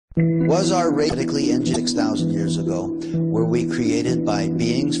Was our race radically engineered 6,000 years ago? Were we created by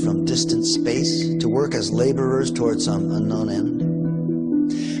beings from distant space to work as laborers towards some unknown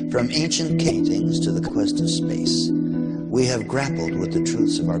end? From ancient paintings to the quest of space, we have grappled with the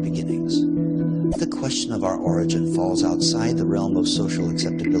truths of our beginnings. The question of our origin falls outside the realm of social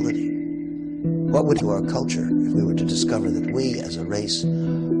acceptability. What would do our culture if we were to discover that we, as a race,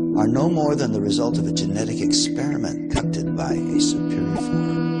 are no more than the result of a genetic experiment conducted by a superior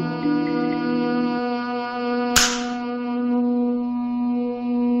form?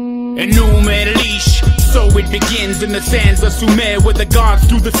 So it begins in the sands of Sumer, where the gods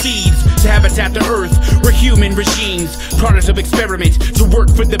threw the seeds to habitat the earth, where human regimes, products of experiment, to work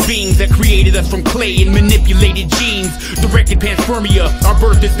for the beings that created us from clay and manipulated genes. Directed panspermia, our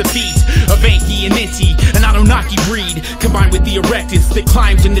birth is the feet of Enki and Inti, an Anunnaki breed, combined with the erectus that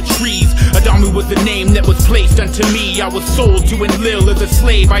climbs in the trees. Adamu was the name that was placed unto me. I was sold to Enlil as a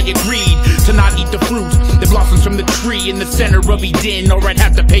slave. I agreed to not eat the fruit that blossoms from the tree in the center of Eden, or I'd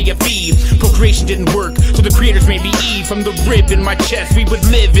have to pay a fee. Procreation didn't work, so the creators made me Eve. From the rib in my chest, we would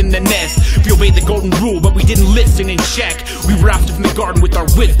live in the nest. We obeyed the golden rule, but we didn't listen and check. We were ousted from the garden with our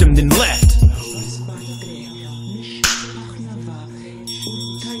wisdom, then left.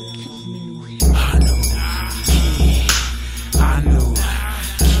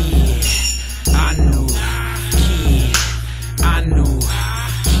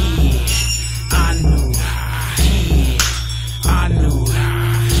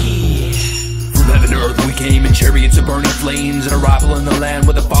 Came in chariots of burning flames, an arrival in the land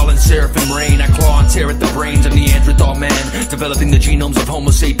where the fallen seraphim reign. I claw and tear at the brains of Neanderthal man, developing the genomes of Homo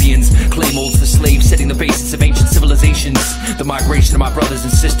sapiens. Clay molds for slaves, setting the basis of ancient civilizations. The migration of my brothers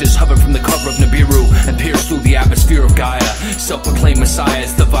and sisters hovered from the cover of Nibiru and pierced through the atmosphere of Gaia. Self-proclaimed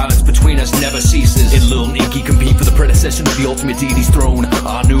messiahs, the violence between us never ceases. Enlil and Enki compete for the predecession of the ultimate deity's throne.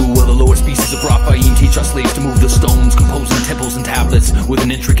 Anu, where the lower species of Raphaim teach our slaves to move the stones, composing temples and tablets with an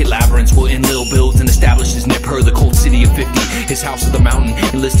intricate labyrinth, where Enlil builds and establishes Nippur, the cold city of 50, his house of the mountain,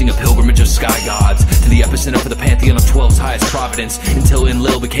 enlisting a pilgrimage of sky gods to the epicenter for the pantheon of 12's highest providence, until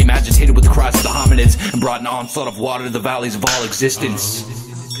Enlil became agitated with the cries of the hominids and brought an onslaught of water to the valleys of all existence.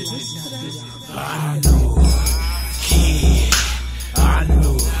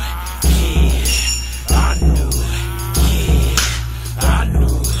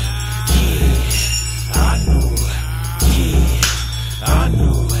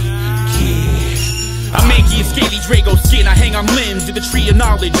 Scaly Drago skin, I hang on limbs to the tree of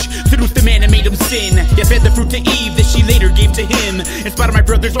knowledge. Seduced the man and made him sin. Yeah, fed the fruit to Eve that she later gave to him. In spite of my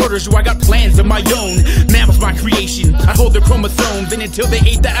brother's orders, I got plans of my own. Man was my creation, I hold their chromosomes. And until they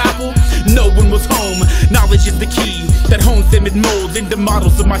ate the apple, no one was home. Knowledge is the key that hones them and molds into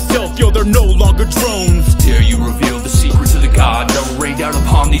models of myself. Yo, they're no longer drones. Dare you reveal the secrets of the God that will rain down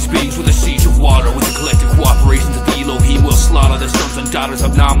upon these beings with a siege of water? With the collective cooperation of the Elohim will slaughter the sons and daughters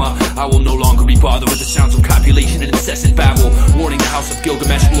of Nama. I will no longer be bothered with the sounds of copulation and incessant babble. Warning, the house of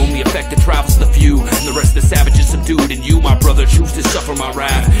Gilgamesh will only affect the travels of the few, and the rest of the savages subdued. And you, my brother, choose to suffer my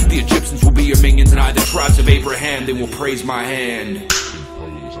wrath. The Egyptians will be your minions, and I, the tribes of Abraham, they will praise my hand.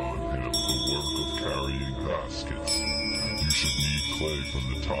 Impose on him the work of carrying baskets. You should knead clay from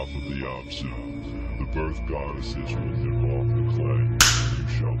the top of the Apsu. The birth goddesses will nip off the clay. You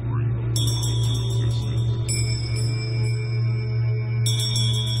shall